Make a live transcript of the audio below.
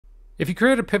If you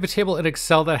create a pivot table in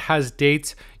Excel that has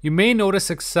dates, you may notice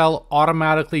Excel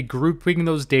automatically grouping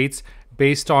those dates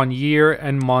based on year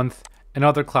and month and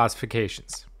other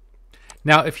classifications.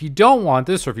 Now, if you don't want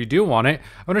this, or if you do want it,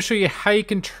 I'm going to show you how you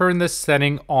can turn this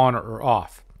setting on or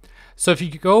off. So if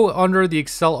you go under the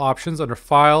Excel options, under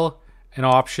File and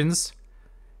Options,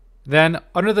 then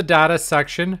under the Data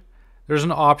section, there's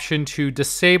an option to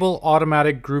disable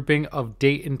automatic grouping of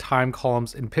date and time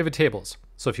columns in pivot tables.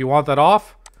 So if you want that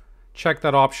off, check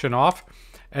that option off.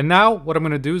 And now what I'm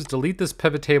going to do is delete this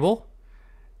pivot table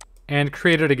and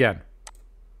create it again.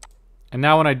 And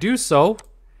now when I do so,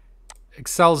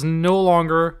 Excel's no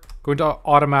longer going to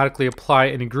automatically apply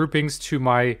any groupings to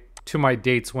my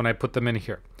dates when I put them in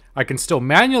here. I can still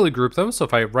manually group them. So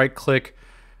if I right click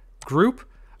group,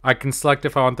 I can select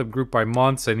if I want them grouped by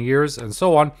months and years and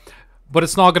so on, but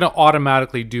it's not going to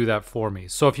automatically do that for me.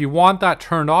 So if you want that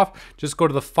turned off, just go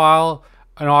to the File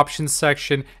and Options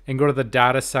section and go to the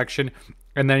Data section,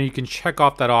 and then you can check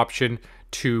off that option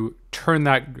to turn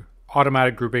that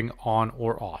automatic grouping on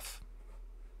or off.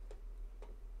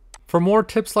 For more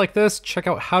tips like this, check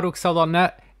out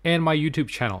HowtoExcel.net and my YouTube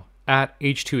channel at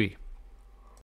H2E.